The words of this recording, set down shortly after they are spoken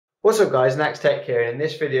What's up guys, Nax Tech here, and in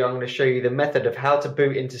this video I'm going to show you the method of how to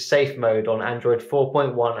boot into safe mode on Android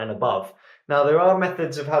 4.1 and above. Now there are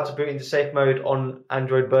methods of how to boot into safe mode on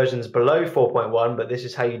Android versions below 4.1, but this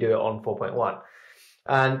is how you do it on 4.1.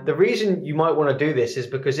 And the reason you might want to do this is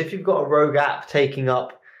because if you've got a rogue app taking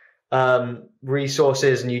up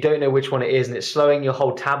resources and you don't know which one it is and it's slowing your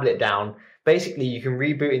whole tablet down, basically you can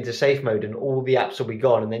reboot into safe mode and all the apps will be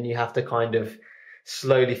gone, and then you have to kind of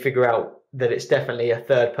slowly figure out that it's definitely a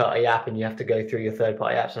third-party app and you have to go through your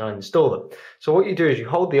third-party apps and uninstall them. So what you do is you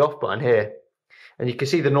hold the off button here and you can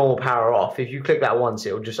see the normal power off. If you click that once,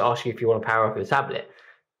 it will just ask you if you want to power off your tablet.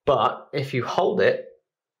 But if you hold it,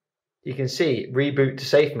 you can see reboot to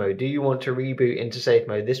safe mode. Do you want to reboot into safe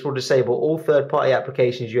mode? This will disable all third-party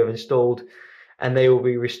applications you have installed and they will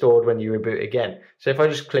be restored when you reboot again. So if I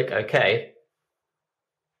just click OK.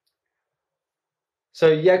 So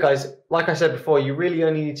yeah, guys, like I said before, you really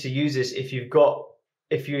only need to use this if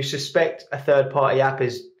you suspect a third-party app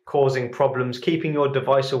is causing problems, keeping your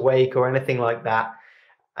device awake or anything like that,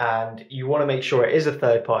 and you want to make sure it is a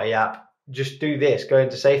third-party app. Just do this, go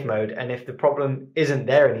into safe mode, and if the problem isn't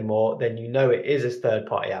there anymore, then you know it is a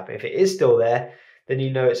third-party app. If it is still there, then you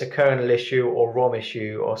know it's a kernel issue or ROM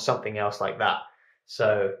issue or something else like that.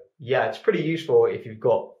 So yeah, it's pretty useful if you've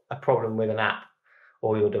got a problem with an app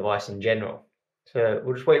or your device in general. So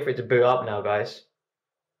we'll just wait for it to boot up now, guys.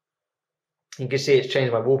 You can see it's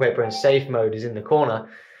changed my wallpaper and safe mode is in the corner.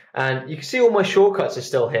 And you can see all my shortcuts are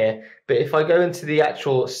still here. But if I go into the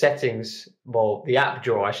actual settings, well, the app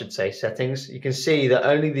drawer, I should say, settings, you can see that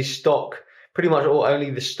only the stock, pretty much only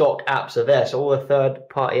the stock apps are there. So all the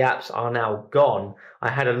third-party apps are now gone. I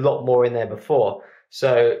had a lot more in there before.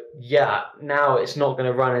 So yeah, now it's not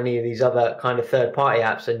going to run any of these other kind of third-party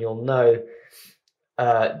apps, and you'll know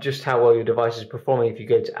just how well your device is performing. If you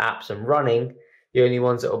go to apps and running, the only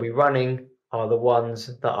ones that will be running are the ones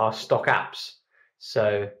that are stock apps.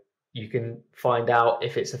 So you can find out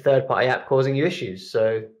if it's a third-party app causing you issues.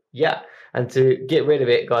 So yeah, and to get rid of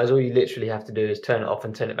it, guys, all you literally have to do is turn it off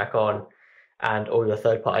and turn it back on, and all your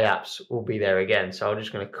third-party apps will be there again. So I'm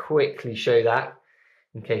just going to quickly show that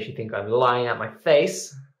in case you think I'm lying at my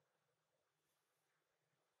face.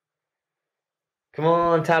 Come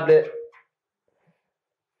on, tablet.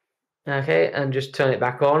 Okay, and just turn it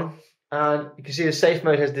back on, and you can see the safe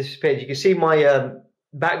mode has disappeared. You can see my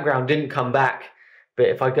background didn't come back, but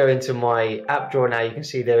if I go into my app drawer now, you can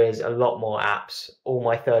see there is a lot more apps. All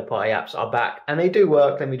my third-party apps are back, and they do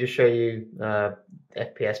work. Let me just show you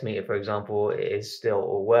FPS meter, for example. It is still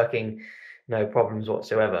all working, no problems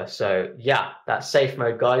whatsoever. So yeah, that's safe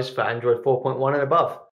mode, guys, for Android 4.1 and above.